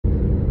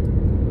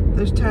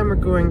This time we're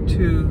going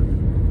to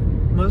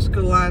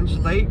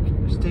Muskellonge Lake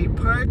State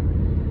Park.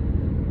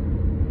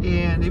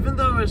 And even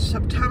though it's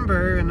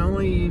September and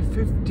only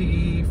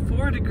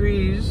 54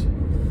 degrees,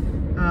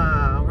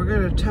 we're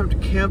going to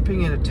attempt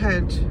camping in a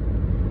tent.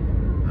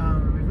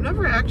 We've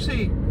never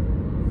actually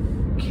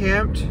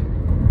camped.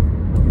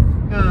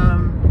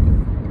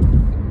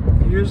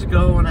 Years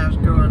ago when I was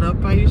growing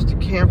up, I used to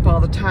camp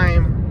all the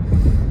time.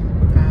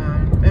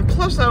 And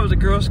plus I was a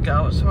Girl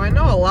Scout, so I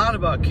know a lot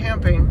about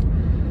camping.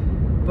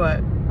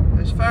 But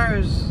as far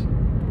as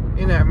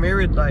in our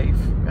married life,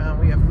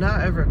 we have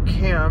not ever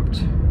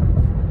camped.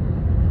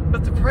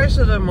 With the price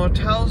of the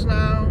motels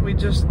now, we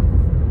just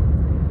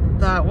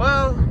thought,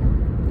 well,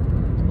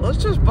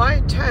 let's just buy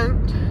a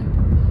tent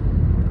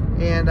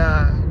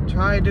and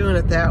try doing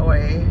it that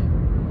way.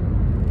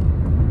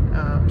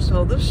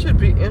 So this should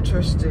be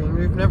interesting.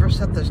 We've never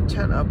set this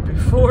tent up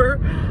before.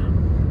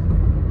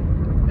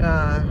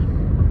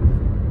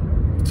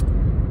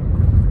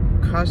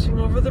 Crossing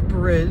over the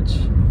bridge,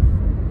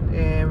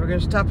 and we're gonna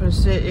stop in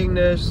St.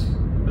 Ignace.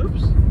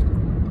 Oops.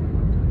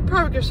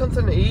 Probably get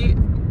something to eat.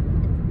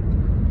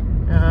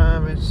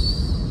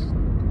 It's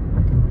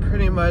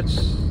pretty much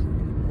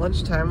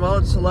lunchtime. Well,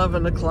 it's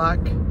 11 o'clock.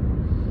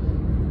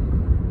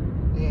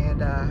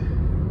 And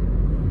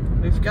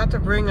we've got to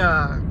bring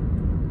a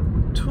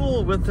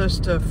tool with us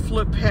to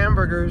flip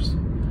hamburgers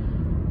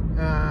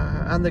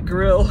on the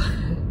grill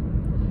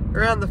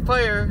or on the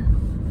fire.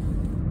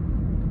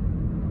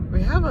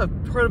 We have a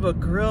portable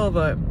grill,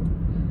 but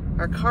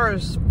our car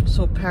is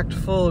so packed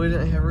full we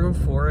didn't have room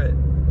for it.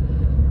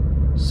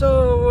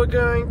 So we're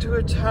going to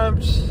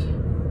attempt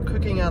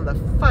cooking on the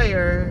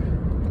fire.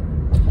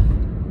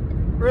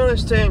 We're only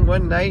staying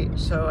one night,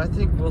 so I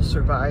think we'll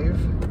survive.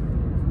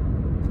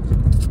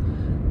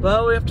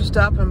 Well, we have to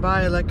stop and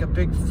buy like a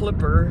big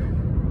flipper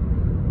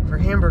for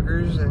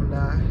hamburgers, and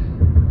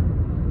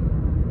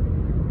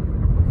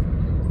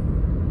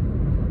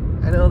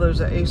I know there's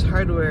an Ace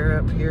Hardware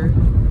up here.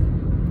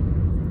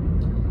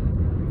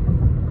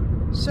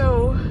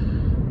 So,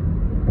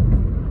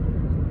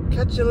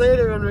 catch you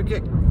later when we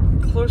get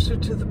closer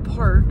to the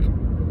park.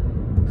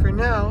 For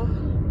now,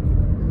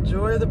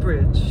 enjoy the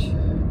bridge.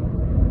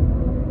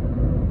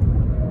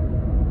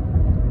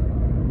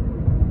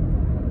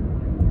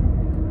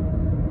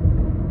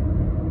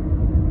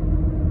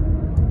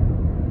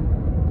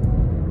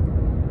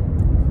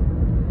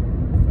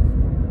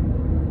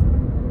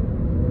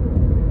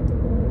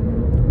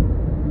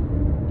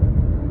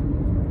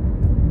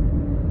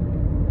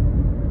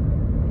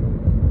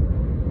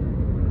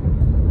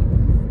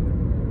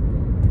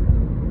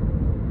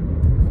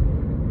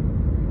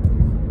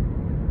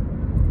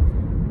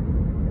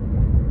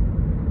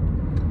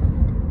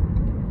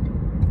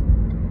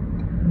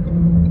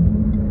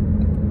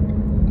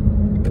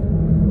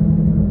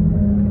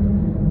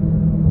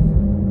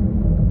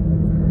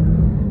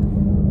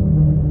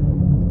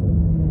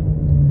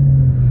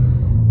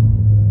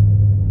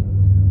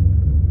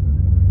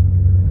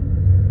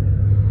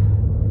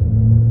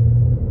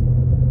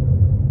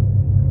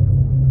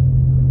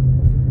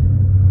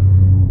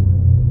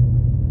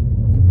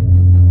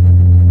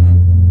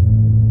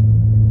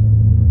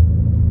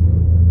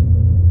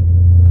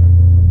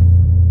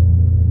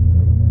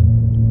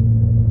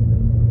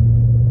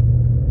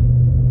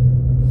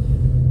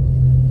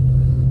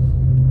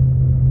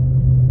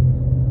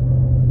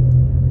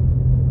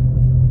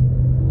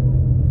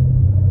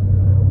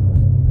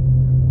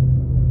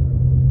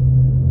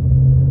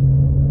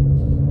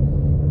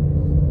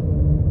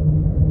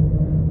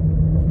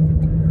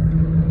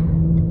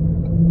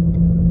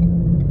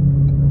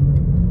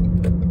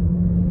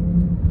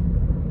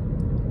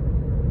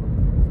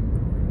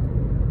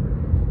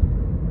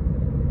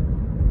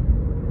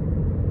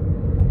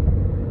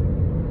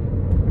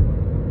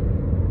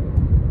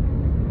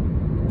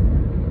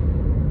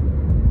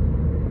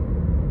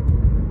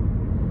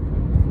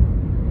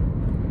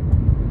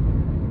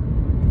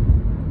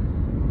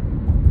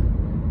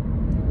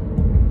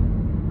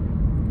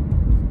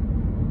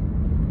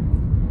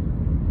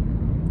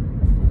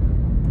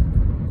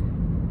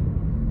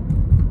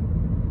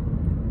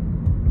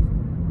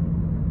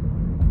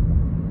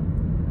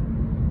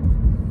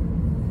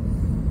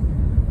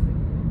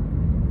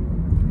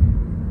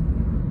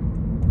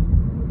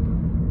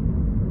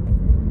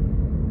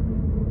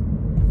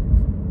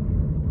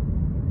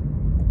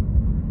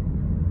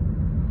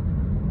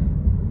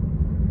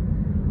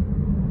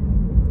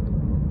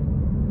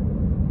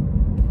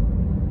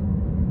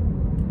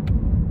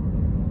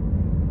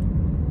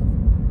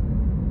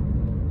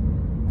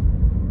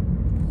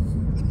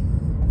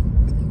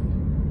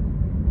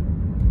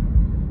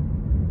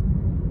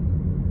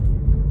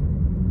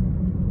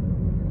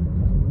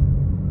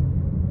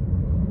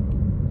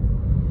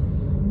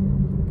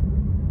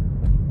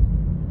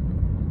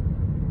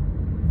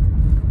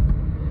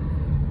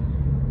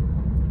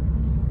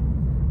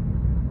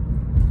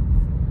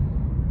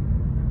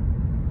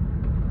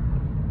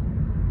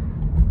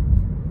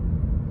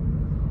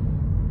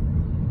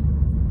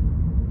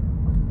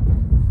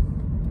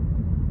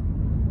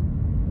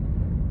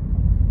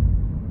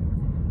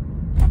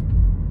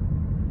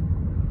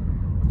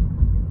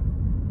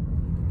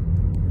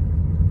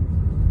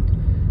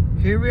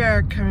 here we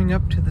are coming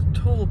up to the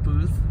toll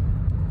booth.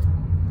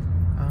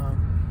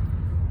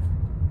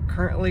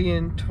 Currently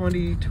in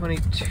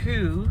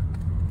 2022,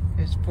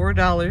 it's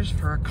 $4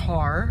 for a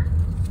car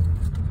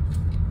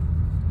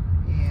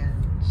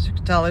and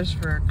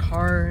 $6 for a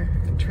car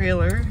and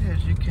trailer,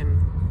 as you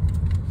can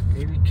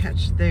maybe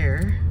catch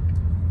there.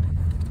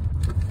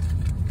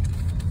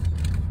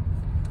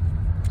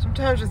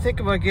 Sometimes I think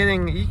about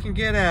getting, you can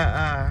get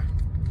a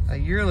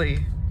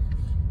yearly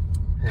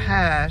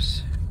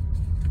pass.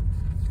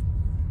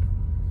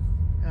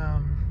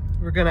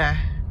 We're gonna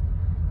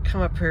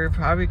come up here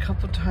probably a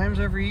couple times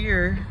every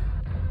year.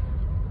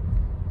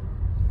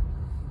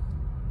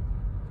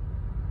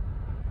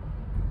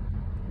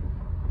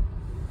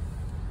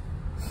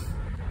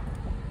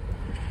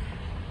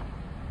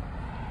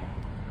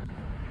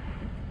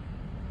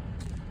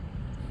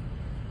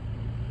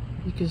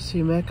 You can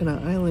see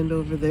Mackinac Island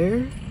over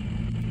there.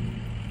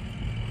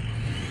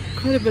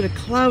 Quite a bit of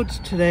clouds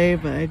today,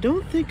 but I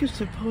don't think it's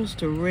supposed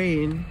to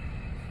rain.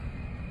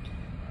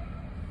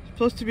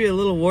 It's supposed to be a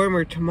little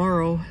warmer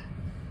tomorrow,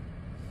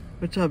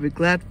 which I'll be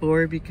glad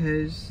for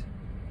because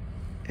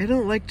I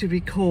don't like to be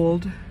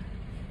cold.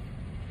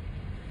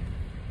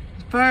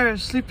 As far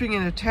as sleeping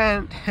in a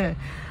tent,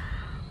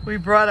 we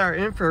brought our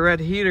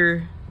infrared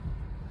heater,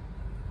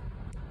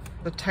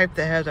 the type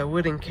that has a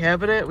wooden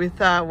cabinet. We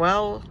thought,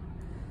 well,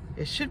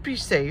 it should be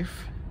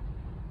safe.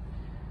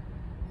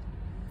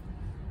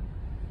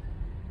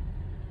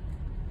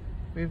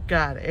 We've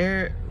got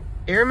air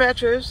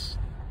mattress,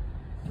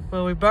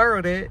 well, we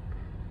borrowed it,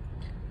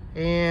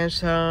 and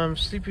some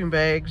sleeping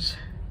bags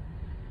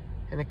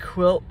and a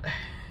quilt,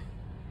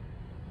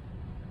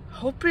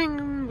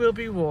 hoping we'll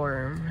be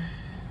warm.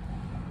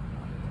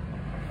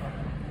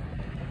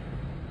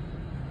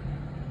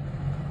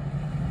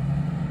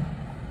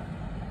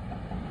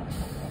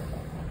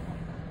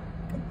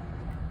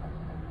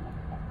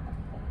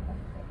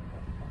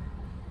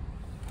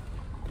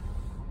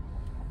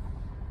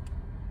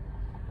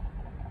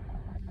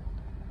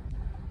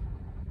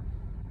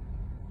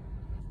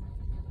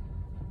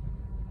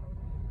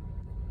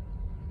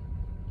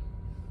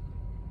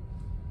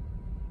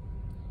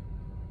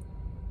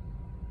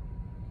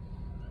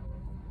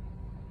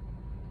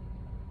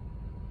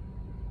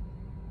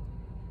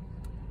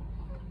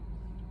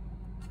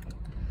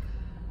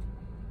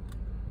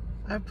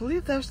 I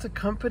believe that's the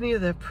company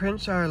that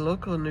prints our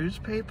local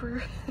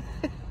newspaper.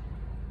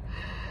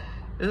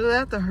 Isn't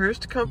that the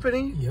Hearst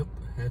Company? Yep.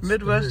 That's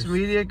Midwest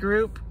Media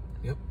Group?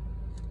 Yep.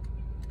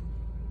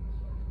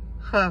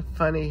 Huh,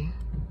 funny.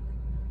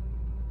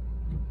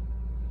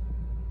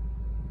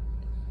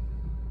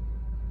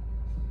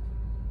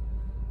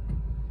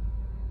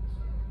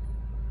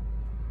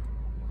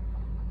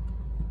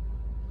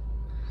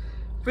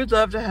 We'd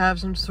love to have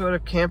some sort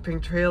of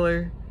camping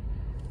trailer.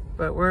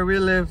 But where we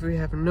live, we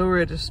have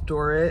nowhere to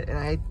store it, and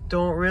I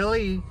don't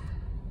really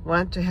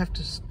want to have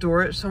to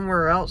store it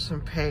somewhere else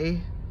and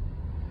pay.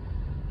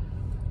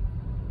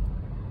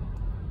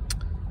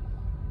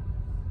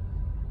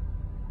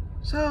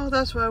 So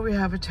that's why we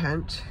have a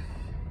tent.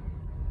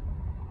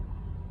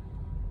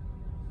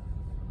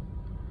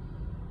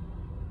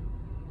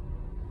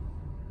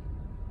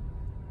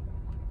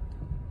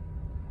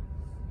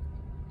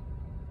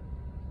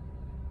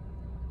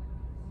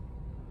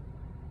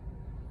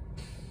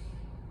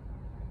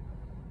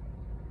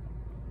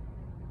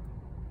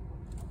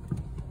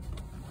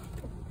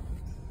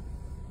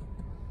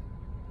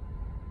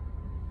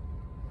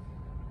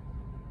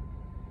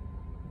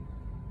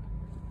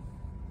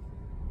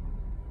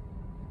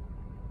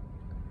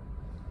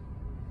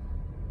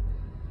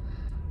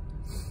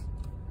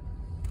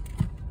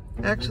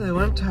 Actually,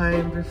 one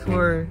time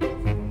before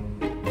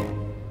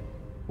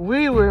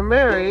we were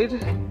married,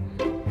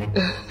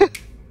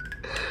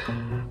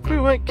 we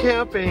went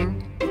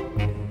camping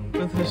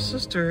with his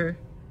sister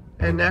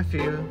and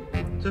nephew,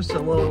 just a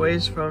little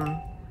ways from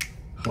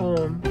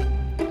home.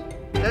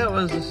 That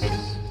was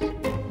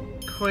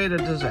quite a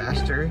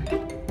disaster.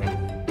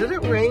 Did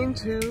it rain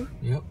too?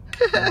 Yep.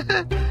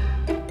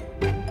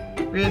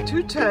 We had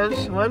two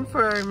tents, one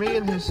for me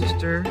and his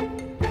sister,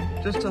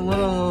 just a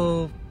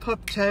little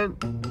pup tent,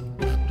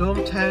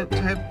 dome tent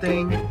type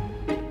thing,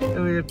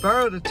 and we had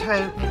borrowed a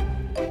tent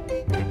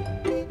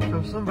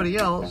from somebody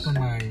else. From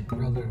my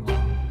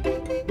brother-in-law.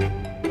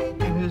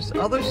 From his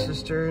other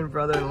sister and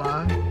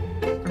brother-in-law,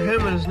 for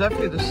him and his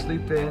nephew to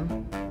sleep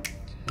in.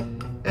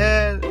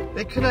 And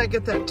they could not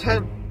get that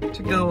tent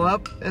to go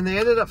up, and they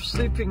ended up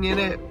sleeping in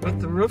it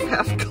with the roof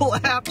half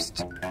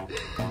collapsed.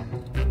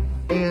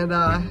 And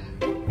I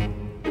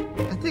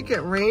think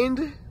it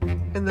rained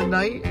in the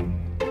night.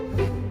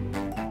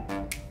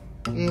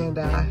 And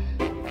I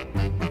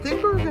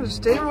think we were going to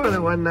stay more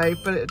than one night,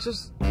 but it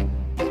was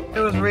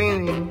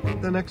raining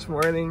the next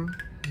morning.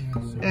 Yeah,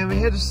 so And we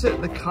had to sit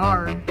in the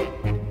car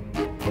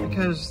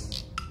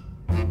because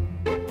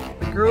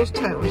the girls'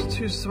 tent was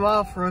too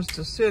small for us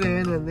to sit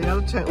in, and the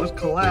other tent was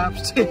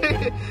collapsed.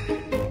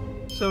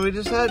 So we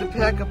decided to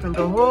pack up and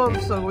go home,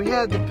 so we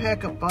had to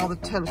pack up all the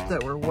tents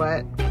that were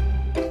wet.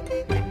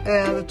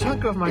 And the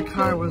trunk of my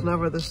car was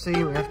never the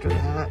same after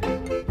that.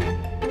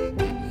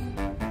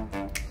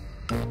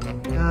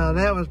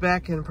 That was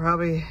back in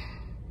probably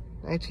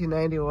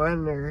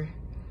 1991 or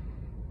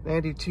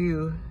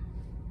 92.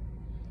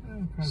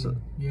 So,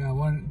 yeah,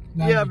 92.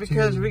 Yeah,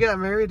 because we got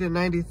married in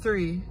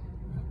 93.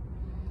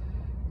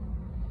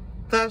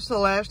 That's the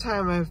last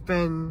time I've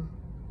been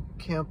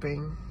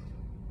camping.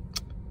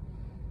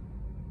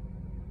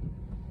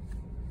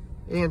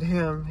 And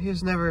him,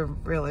 he's never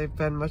really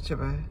been much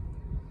of a...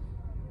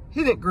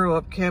 He didn't grow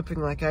up camping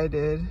like I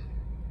did.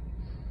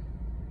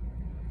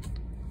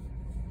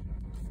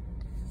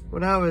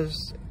 When I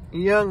was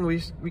young,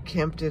 we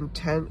camped in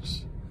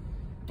tents.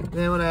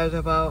 Then when I was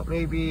about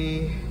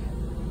maybe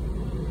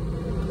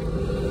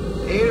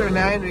 8 or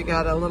 9, we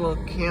got a little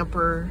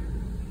camper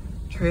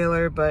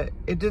trailer, but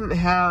it didn't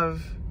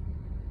have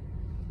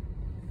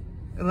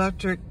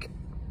electric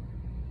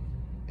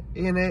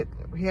in it.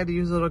 We had to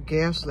use little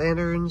gas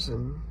lanterns,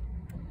 and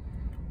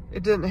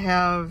it didn't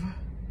have,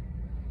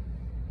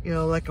 you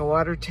know, like a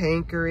water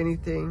tank or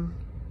anything.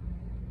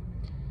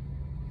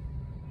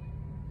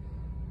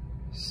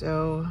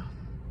 So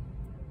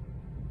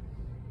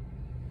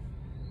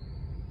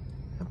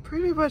I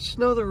pretty much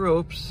know the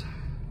ropes.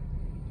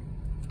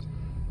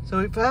 So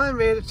we finally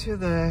made it to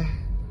the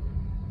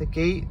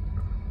gate,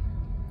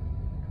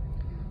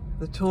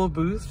 the toll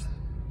booth,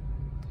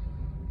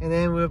 and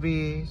then we'll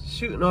be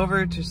shooting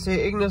over to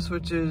St. Ignace,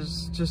 which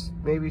is just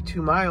maybe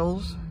 2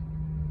 miles.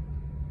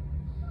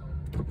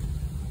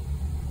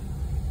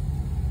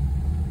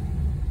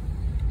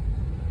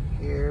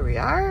 Here we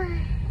are.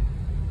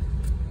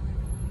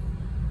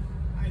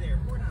 Hi there,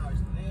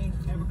 $4 today.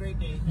 Have a great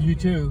day. You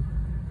too.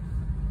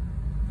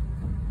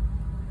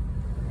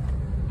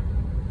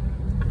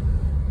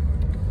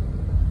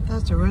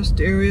 That's a rest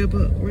area,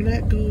 but we're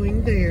not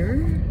going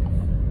there.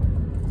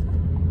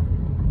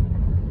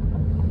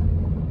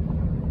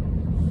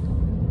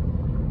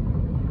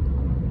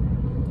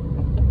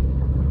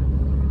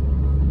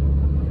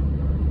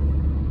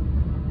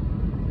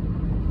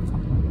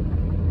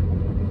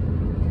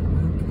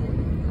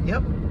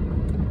 Yep.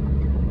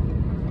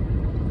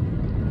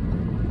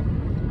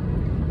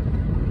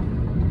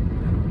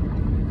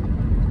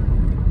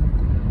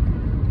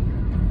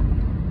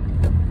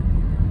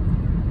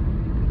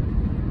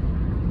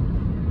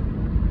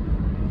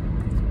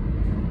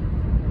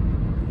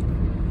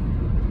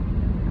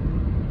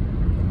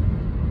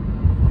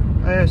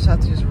 I always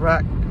thought these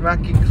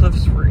rocky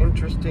cliffs were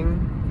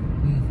interesting.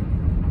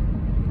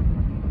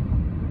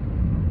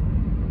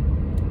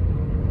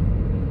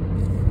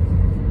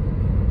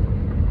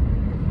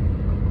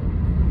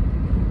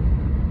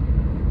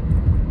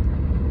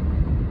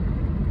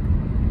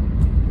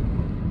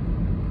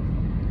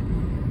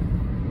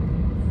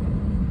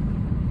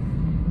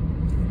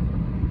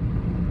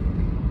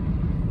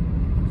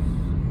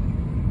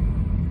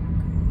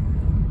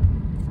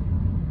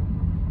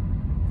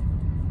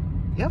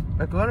 Yep,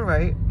 we're going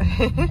right.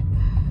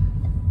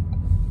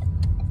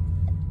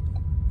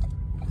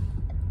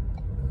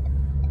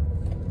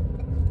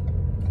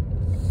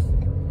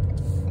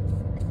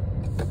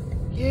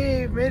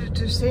 Yay, we made it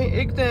to St.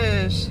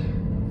 Ignace.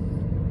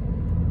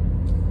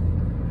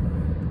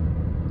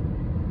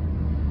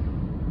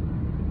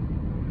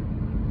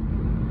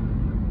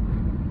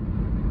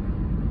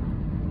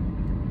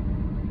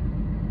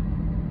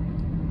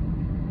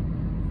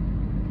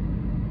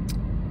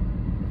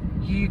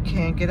 You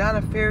can get on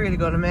a ferry to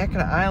go to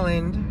Mackinac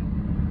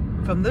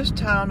Island from this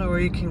town, or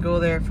you can go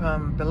there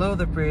from below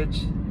the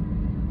bridge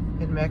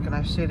in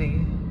Mackinac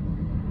City.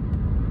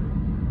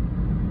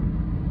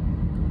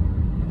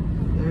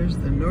 There's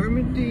the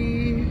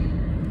Normandy,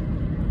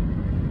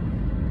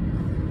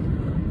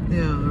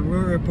 the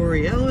Aurora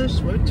Borealis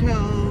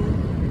Hotel.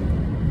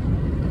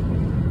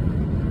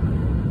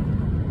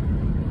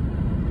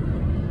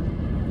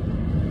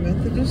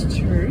 Methodist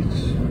Church.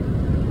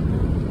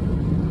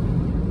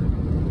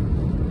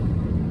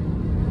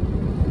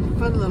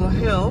 Fun little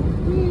hill.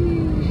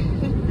 Whee.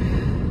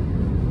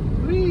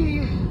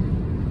 Whee.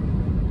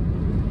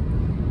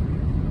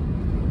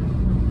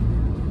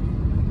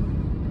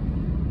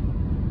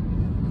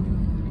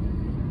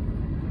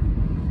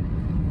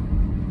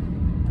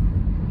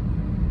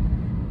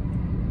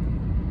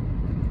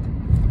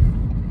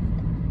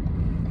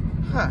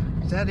 Huh,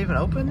 is that even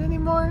open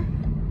anymore?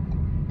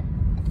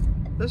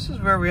 This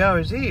is where we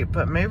always eat,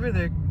 but maybe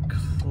they're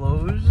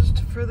closed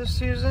for the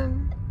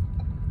season?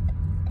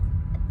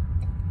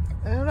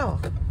 I don't know.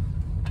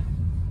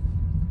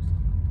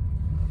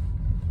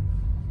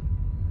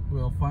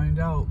 We'll find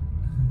out.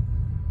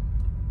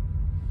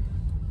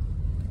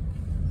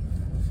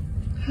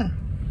 Huh.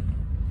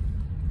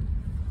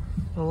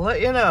 We'll let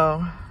you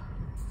know.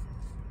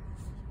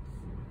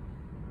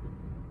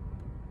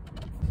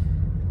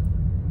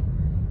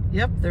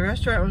 Yep, the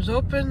restaurant was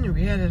open.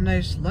 We had a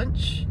nice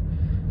lunch.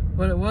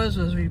 What it was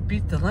we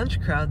beat the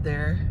lunch crowd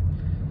there.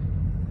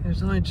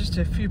 There's only just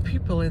a few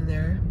people in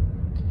there.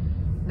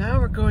 Now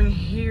we're going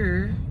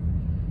here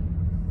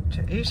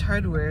to Ace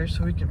Hardware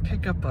so we can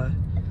pick up a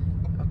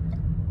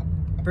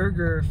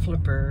burger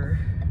flipper.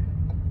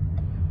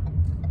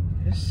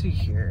 Let's see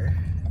here.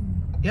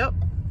 Yep.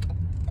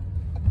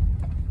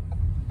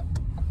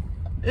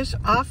 It's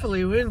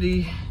awfully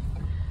windy.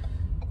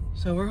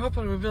 So we're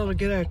hoping we'll be able to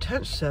get our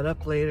tent set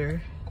up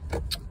later.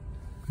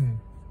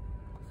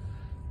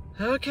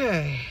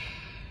 Okay.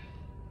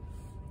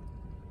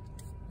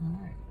 All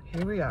right.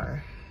 Here we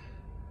are.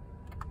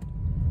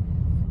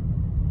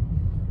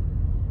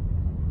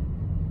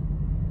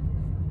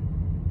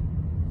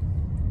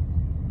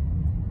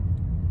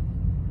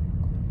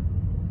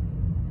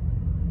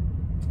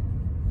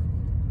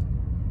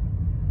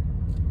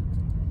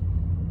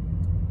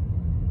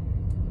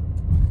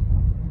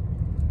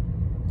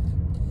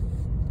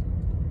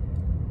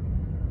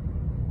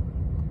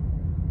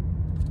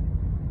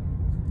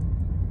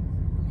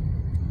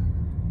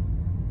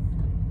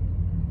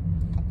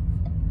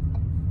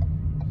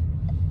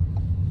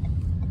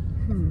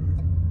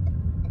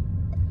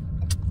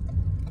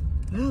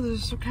 Well,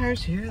 there's some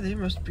cars here. They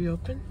must be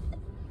open.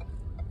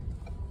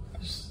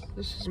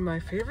 This is my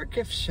favorite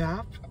gift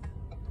shop.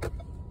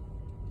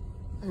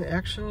 An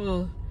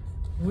actual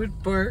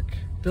wood bark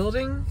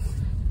building.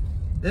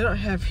 They don't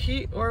have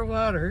heat or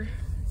water.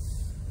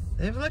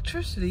 They have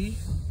electricity,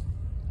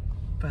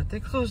 but they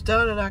closed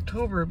down in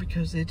October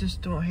because they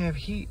just don't have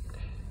heat.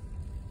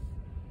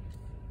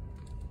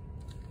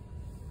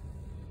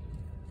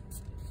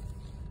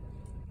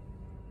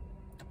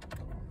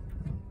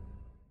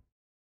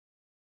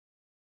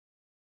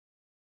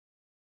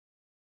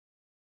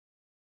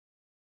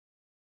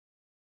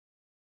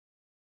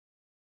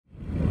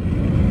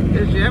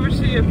 Did you ever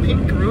see a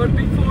pink road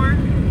before?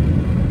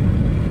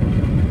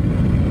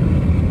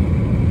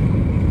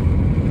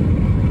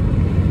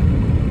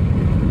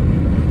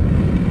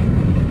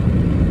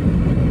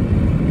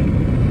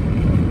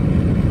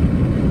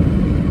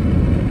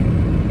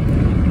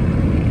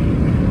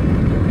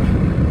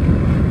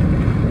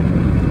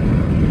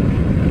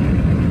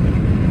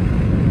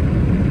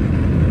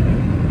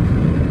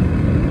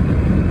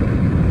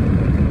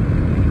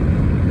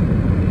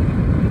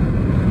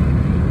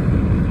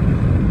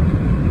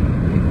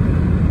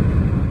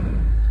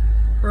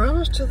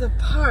 To the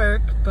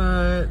park,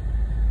 but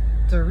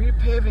they're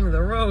repaving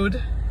the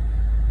road.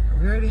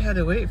 We already had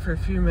to wait for a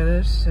few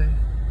minutes to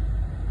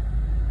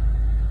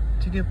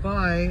get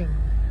by. And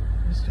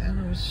I don't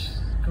know what's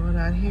going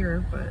on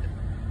here, but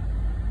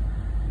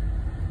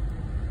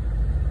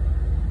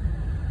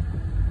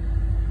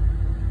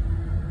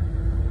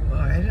well,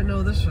 I didn't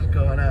know this was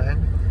going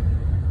on.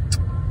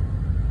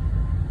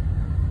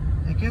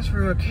 I guess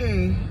we're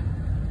okay.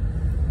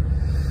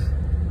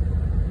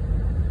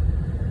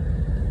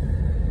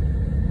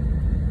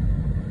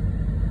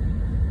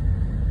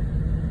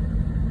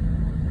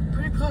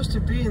 Close to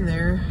being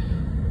there.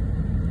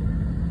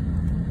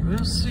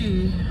 We'll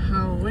see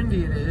how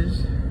windy it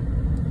is.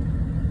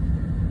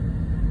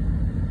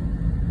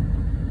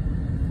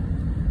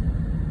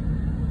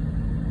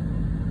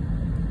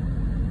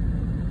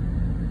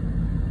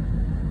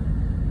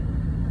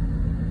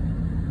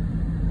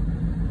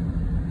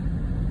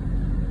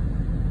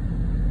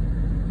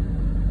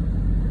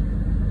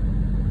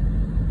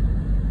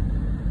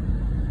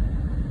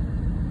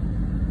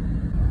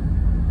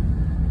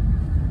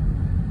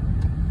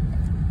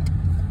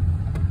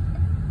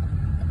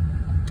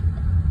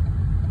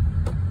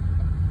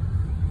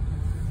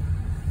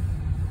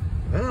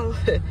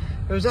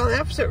 It was on the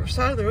opposite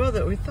side of the road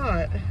that we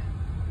thought.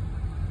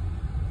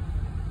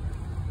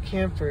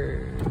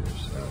 Campers.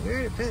 Oh, we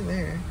already been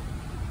there.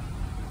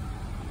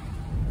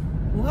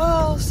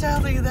 Well,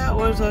 sadly, that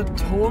was a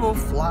total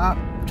flop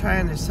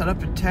trying to set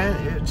up a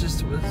tent. It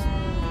just was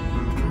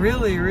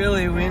really,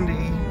 really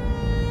windy.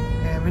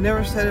 And we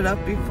never set it up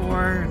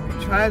before. And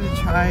we tried.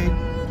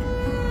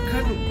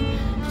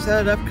 Couldn't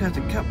set it up because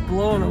it kept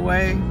blowing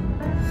away.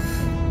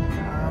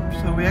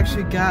 So we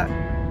actually got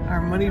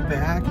our money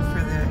back for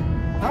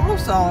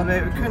almost all of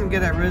it. We couldn't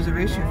get our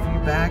reservation fee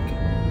back.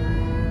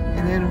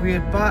 And then we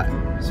had bought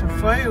some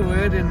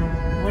firewood, and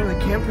one of the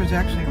campers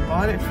actually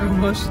bought it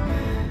from us.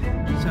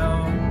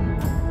 So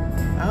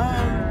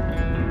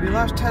we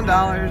lost $10,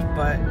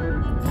 but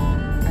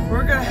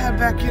we're gonna head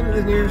back into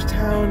the nearest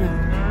town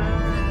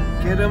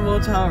and get a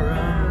motel room.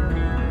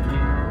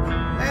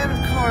 And of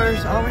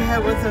course, all we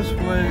had with us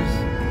was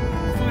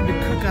food to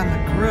cook on the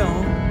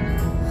grill.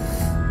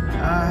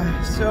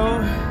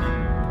 So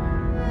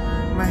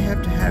might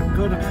have to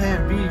go to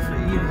Plan B for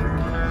eating.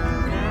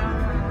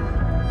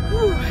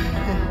 Whew.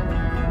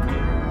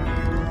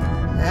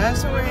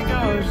 That's the way it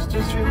goes.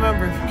 Just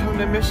remember, if you come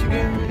to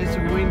Michigan, it's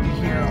windy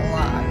here a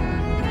lot.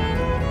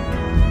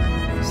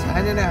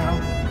 Signing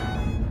out.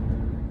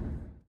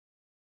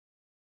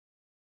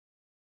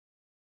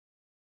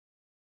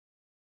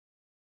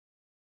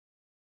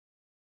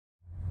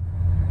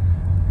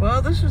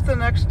 Well, this is the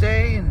next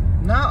day,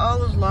 and not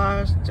all is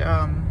lost.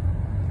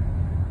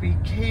 We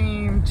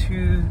came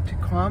to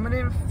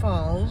Tahquamenon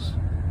Falls.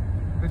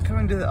 We're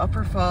coming to the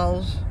upper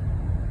falls.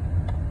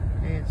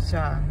 It's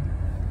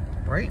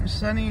bright and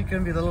sunny. It's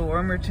gonna be a little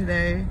warmer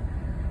today.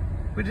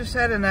 We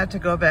decided not to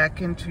go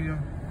back into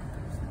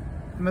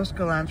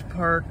Mackinac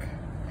Park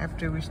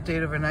after we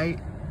stayed overnight.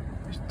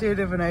 We stayed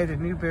overnight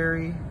in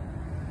Newberry.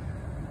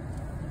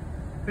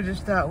 We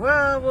just thought,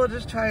 well, we'll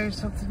just try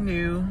something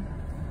new.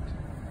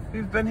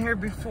 We've been here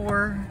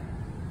before.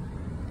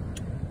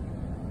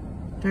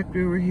 In fact,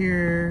 we were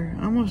here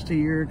almost a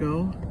year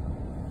ago.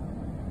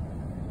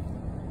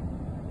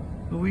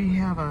 But we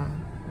have a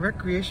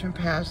recreation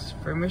pass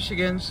for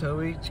Michigan, so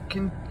we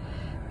can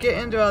get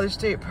into all these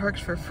state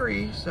parks for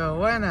free, so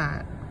why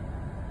not?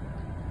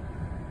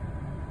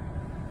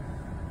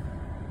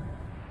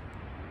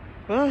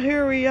 Well,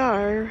 here we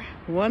are,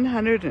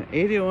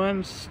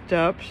 181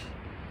 steps,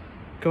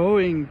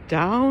 going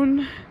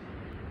down,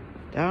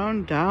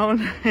 down,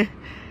 down,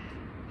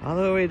 all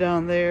the way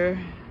down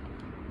there.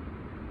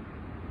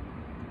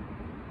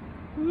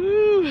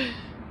 Woo!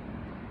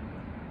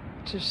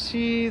 To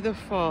see the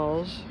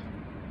falls.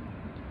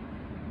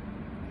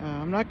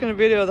 I'm not going to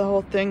video the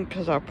whole thing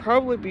because I'll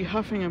probably be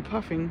huffing and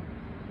puffing.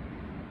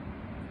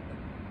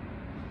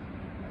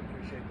 I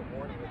appreciate the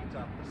warning at the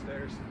top of the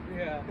stairs.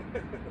 Yeah.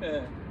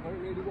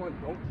 181.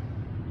 Nope.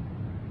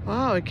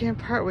 Wow, we came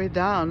partway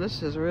down.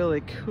 This is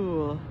really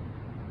cool.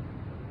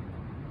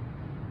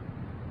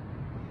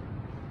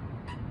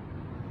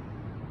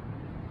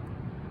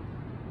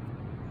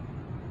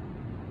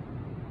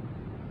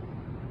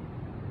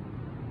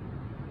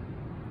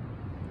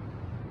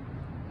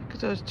 Look at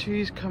those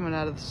trees coming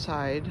out of the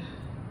side.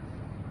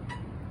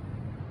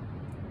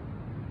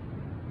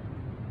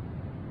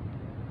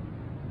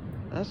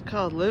 That's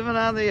called living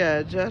on the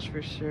edge, that's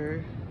for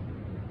sure.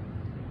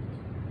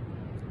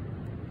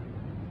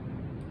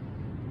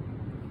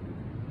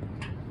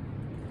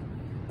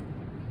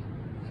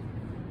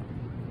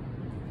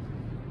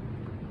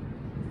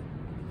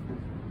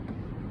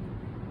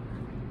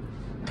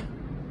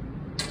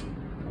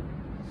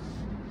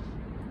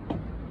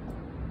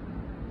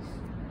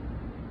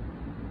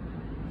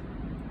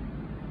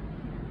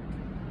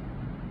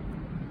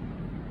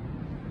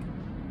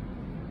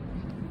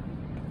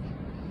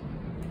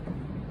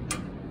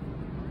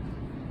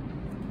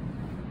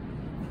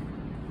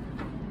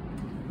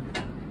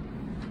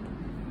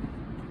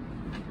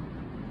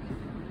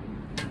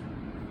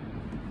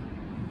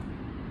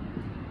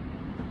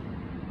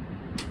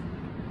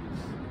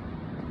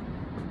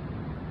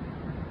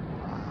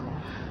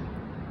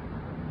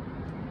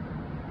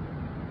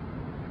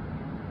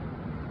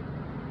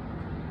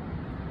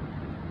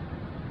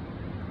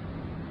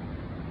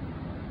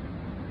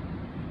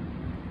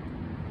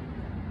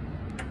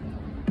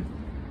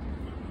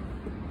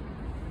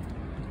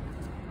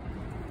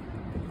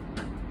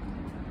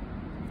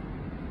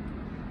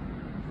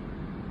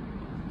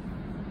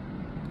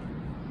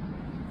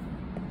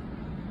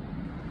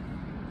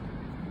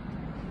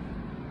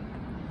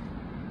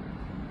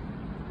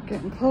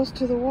 Getting close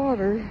to the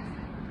water.